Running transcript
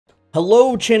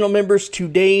Hello channel members,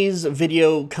 today's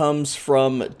video comes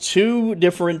from two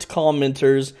different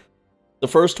commenters. The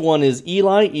first one is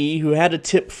Eli E, who had a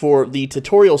tip for the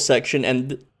tutorial section,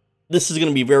 and this is going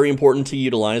to be very important to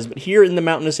utilize. But here in the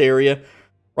mountainous area,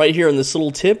 right here in this little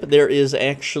tip, there is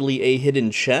actually a hidden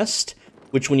chest,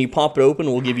 which when you pop it open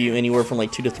will give you anywhere from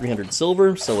like 200 to 300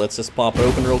 silver. So let's just pop it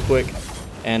open real quick,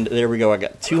 and there we go, I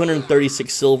got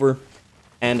 236 silver.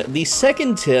 And the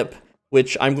second tip,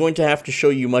 which I'm going to have to show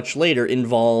you much later,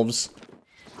 involves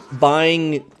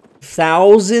buying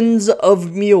thousands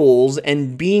of mules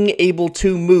and being able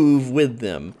to move with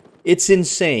them. It's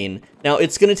insane. Now,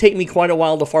 it's going to take me quite a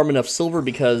while to farm enough silver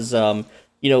because,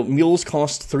 you know, mules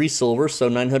cost 3 silver, so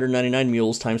 999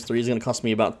 mules times 3 is going to cost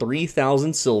me about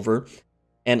 3,000 silver.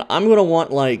 And I'm going to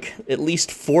want, like, at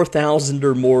least 4,000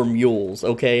 or more mules,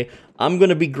 okay? I'm going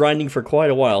to be grinding for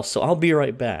quite a while, so I'll be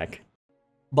right back.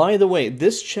 By the way,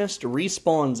 this chest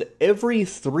respawns every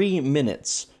 3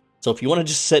 minutes. So if you want to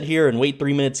just sit here and wait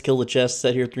 3 minutes, kill the chest,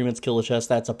 sit here 3 minutes, kill the chest,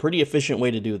 that's a pretty efficient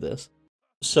way to do this.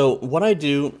 So what I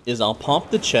do is I'll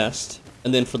pop the chest,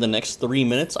 and then for the next 3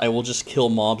 minutes, I will just kill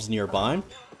mobs nearby.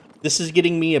 This is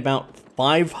getting me about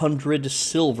 500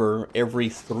 silver every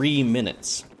 3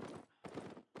 minutes.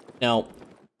 Now,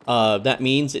 that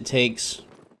means it takes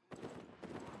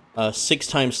 6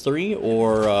 times 3,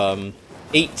 or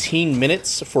 18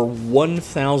 minutes for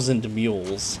 1,000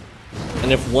 mules.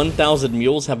 And if 1,000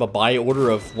 mules have a buy order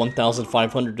of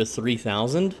 1,500 to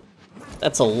 3,000,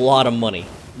 that's a lot of money.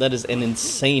 That is an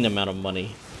insane amount of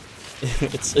money.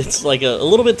 It's like a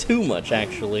little bit too much,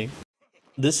 actually.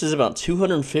 This is about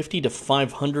 250 to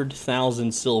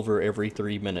 500,000 silver every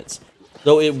 3 minutes.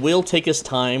 Though it will take us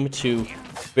time to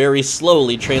very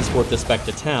slowly transport this back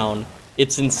to town,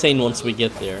 it's insane once we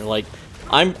get there. Like,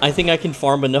 I think I can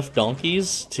farm enough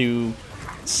donkeys to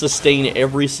sustain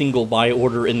every single buy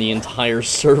order in the entire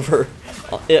server,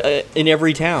 in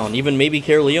every town, even maybe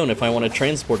Caerleon if I want to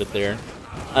transport it there.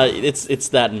 It's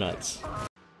that nuts.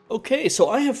 Okay, so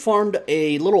I have farmed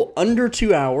a little under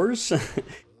 2 hours.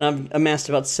 I've amassed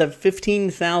about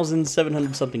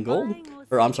 15,700 something gold,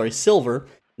 or I'm sorry, silver.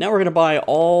 Now we're gonna buy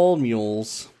all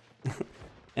mules,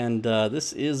 and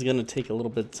this is gonna take a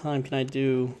little bit of time. Can I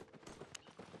do?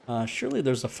 Surely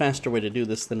there's a faster way to do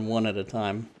this than one at a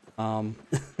time.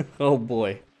 Oh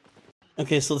boy.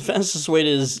 Okay, so the fastest way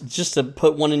is just to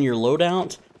put one in your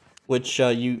loadout, which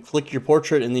you click your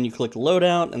portrait and then you click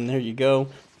loadout, and there you go.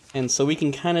 And so we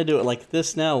can kind of do it like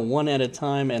this now, one at a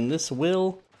time, and this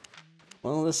will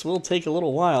take a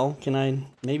little while. Can I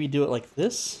maybe do it like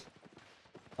this?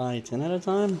 10 at a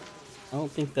time? I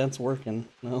don't think that's working,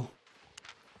 no.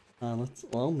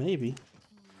 Well, maybe.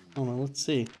 I don't know, let's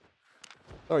see.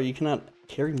 Oh, you cannot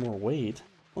carry more weight.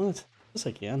 What? Yes,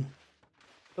 I can.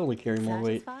 Totally carry more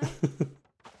weight. How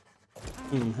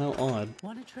odd.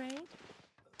 Want to trade?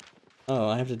 Oh,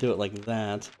 I have to do it like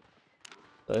that.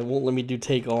 It won't let me do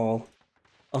take all.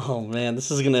 Oh man,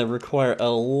 this is gonna require a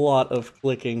lot of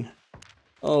clicking.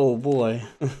 Oh boy.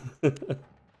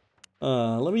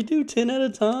 Let me do 10 at a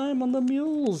time on the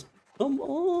mules. Come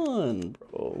on,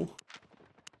 bro.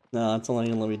 No, it's only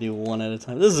gonna let me do 1 at a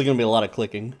time. This is gonna be a lot of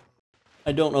clicking.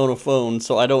 I don't own a phone,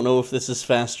 so I don't know if this is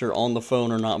faster on the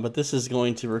phone or not, but this is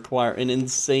going to require an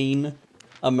insane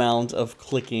amount of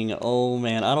clicking. Oh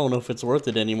man, I don't know if it's worth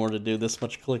it anymore to do this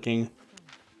much clicking.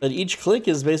 But each click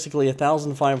is basically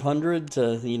 1,500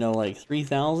 to, you know, like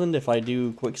 3,000 if I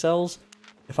do quick sells.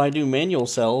 If I do manual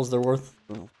sells, they're worth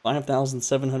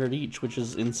 5,700 each, which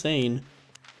is insane.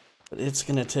 But it's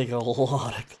gonna take a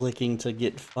lot of clicking to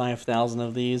get 5,000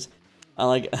 of these.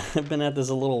 I've been at this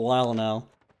a little while now.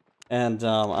 And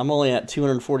I'm only at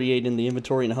 248 in the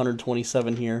inventory and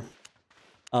 127 here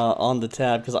on the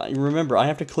tab. Because remember, I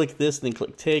have to click this, then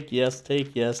click take, yes,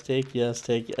 take, yes, take, yes,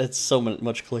 take. It's so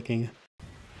much clicking.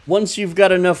 Once you've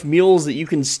got enough mules that you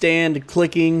can stand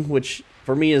clicking, which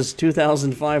for me is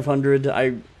 2,500.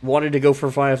 I wanted to go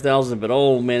for 5,000, but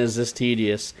oh man, is this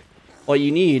tedious. What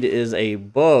you need is a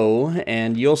bow,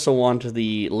 and you also want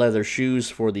the leather shoes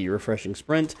for the refreshing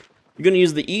sprint. You're going to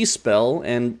use the E spell,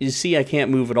 and you see I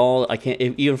can't move at all. I can't,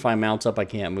 even if I mount up, I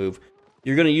can't move.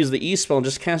 You're going to use the E spell and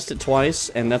just cast it twice,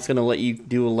 and that's going to let you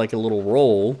do like a little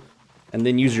roll. And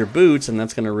then use your boots, and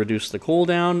that's going to reduce the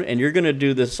cooldown. And you're going to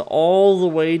do this all the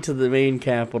way to the main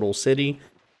capital city.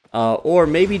 Or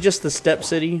maybe just the step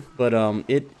city, but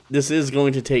this is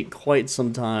going to take quite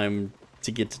some time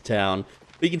to get to town.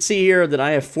 But you can see here that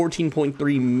I have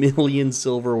 14.3 million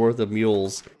silver worth of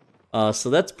mules. So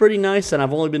that's pretty nice, and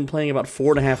I've only been playing about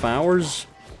 4.5 hours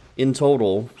in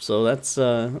total. So that's,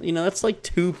 you know, that's like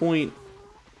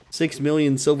 2.6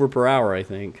 million silver per hour, I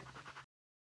think.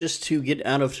 Just to get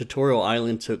out of Tutorial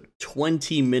Island took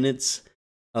 20 minutes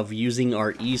of using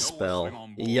our E-spell.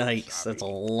 Yikes, that's a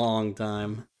long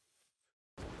time.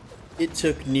 It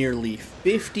took nearly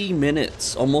 50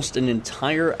 minutes, almost an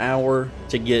entire hour,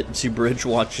 to get to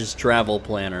Bridgewatch's travel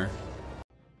planner.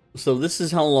 So this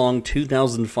is how long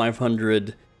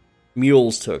 2,500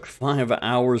 mules took. 5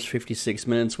 hours, 56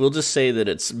 minutes. We'll just say that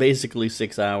it's basically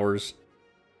 6 hours.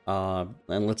 And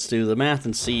let's do the math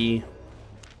and see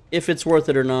if it's worth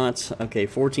it or not. Okay,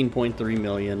 14.3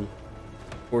 million.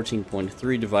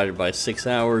 14.3 divided by 6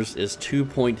 hours is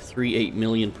 2.38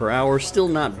 million per hour. Still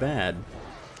not bad.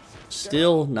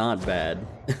 Still not bad.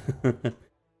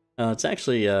 It's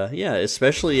actually, yeah,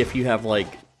 especially if you have,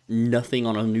 like, nothing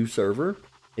on a new server.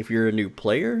 If you're a new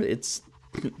player, it's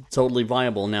totally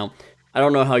viable. Now, I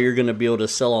don't know how you're going to be able to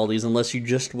sell all these unless you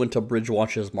just went to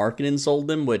Bridgewatch's market and sold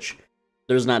them, which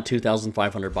there's not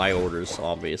 2,500 buy orders,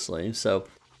 obviously. So,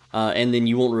 and then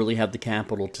you won't really have the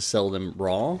capital to sell them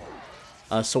raw.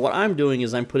 So what I'm doing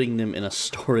is I'm putting them in a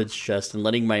storage chest and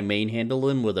letting my main handle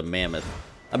them with a mammoth.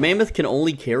 A mammoth can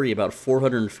only carry about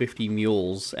 450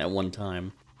 mules at one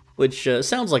time, which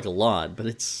sounds like a lot, but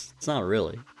it's not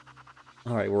really.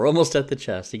 Alright, we're almost at the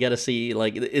chest. You gotta see,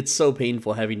 like, it's so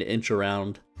painful having to inch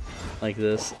around like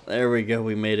this. There we go,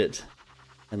 we made it.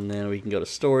 And then we can go to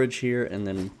storage here, and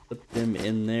then put them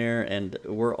in there, and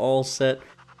we're all set.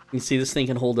 You can see this thing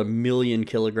can hold 1,000,000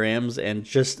 kilograms, and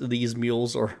just these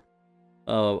mules are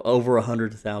over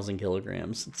 100,000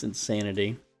 kilograms. It's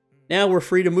insanity. Now we're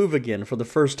free to move again for the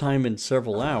first time in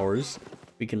several hours.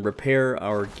 We can repair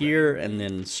our gear, and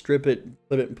then strip it,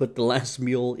 put the last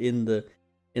mule in the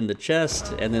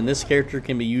chest, and then this character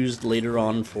can be used later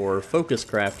on for focus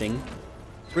crafting.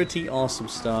 Pretty awesome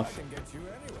stuff.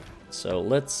 So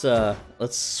let's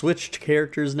switch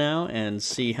characters now and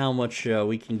see how much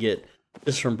we can get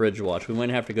just from Bridgewatch. We might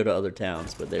have to go to other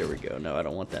towns, but there we go. No, I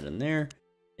don't want that in there.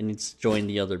 It needs to join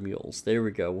the other mules. There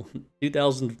we go.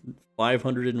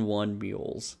 2,501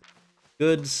 mules.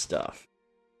 Good stuff.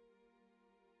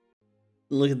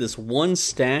 Look at this. One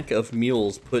stack of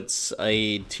mules puts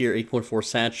a tier 8.4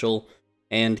 satchel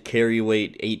and carry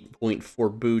weight 8.4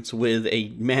 boots with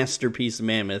a masterpiece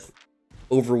mammoth,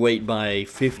 overweight by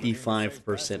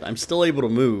 55%. I'm still able to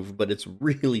move, but it's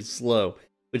really slow,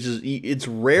 which is, it's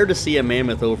rare to see a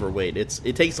mammoth overweight.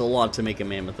 It takes a lot to make a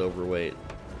mammoth overweight.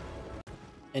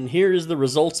 And here is the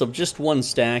results of just one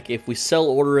stack. If we sell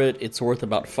order it, it's worth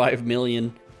about 5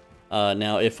 million.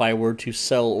 Now, if I were to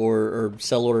sell or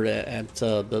sell order at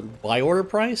the buy order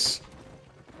price,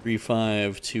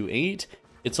 3,528,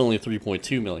 it's only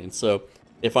 3.2 million. So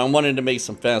if I wanted to make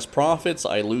some fast profits,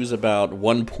 I lose about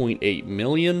 1.8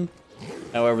 million.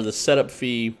 However, the setup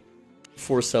fee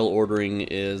for sell ordering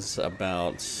is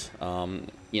about,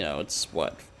 you know, it's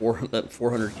what,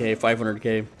 400k,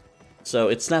 500k. So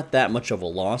it's not that much of a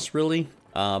loss, really.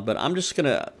 But I'm just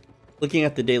gonna, looking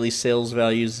at the daily sales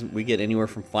values, we get anywhere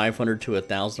from 500 to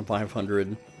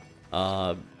 1,500,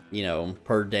 you know,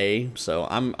 per day. So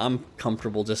I'm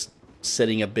comfortable just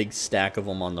setting a big stack of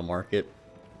them on the market.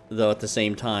 Though at the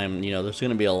same time, you know, there's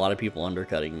gonna be a lot of people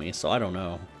undercutting me, so I don't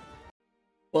know.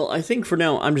 Well, I think for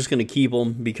now I'm just gonna keep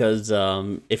them because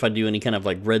if I do any kind of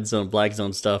like red zone, black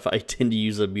zone stuff, I tend to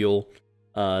use a mule.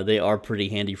 They are pretty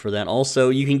handy for that. Also,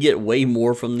 you can get way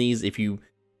more from these if you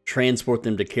transport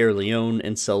them to Caerleon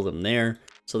and sell them there.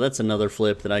 So that's another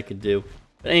flip that I could do.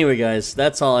 But anyway, guys,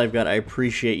 that's all I've got. I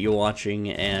appreciate you watching,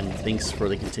 and thanks for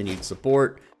the continued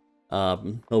support.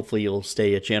 Hopefully you'll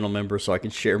stay a channel member so I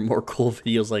can share more cool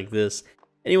videos like this.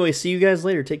 Anyway, see you guys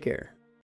later. Take care.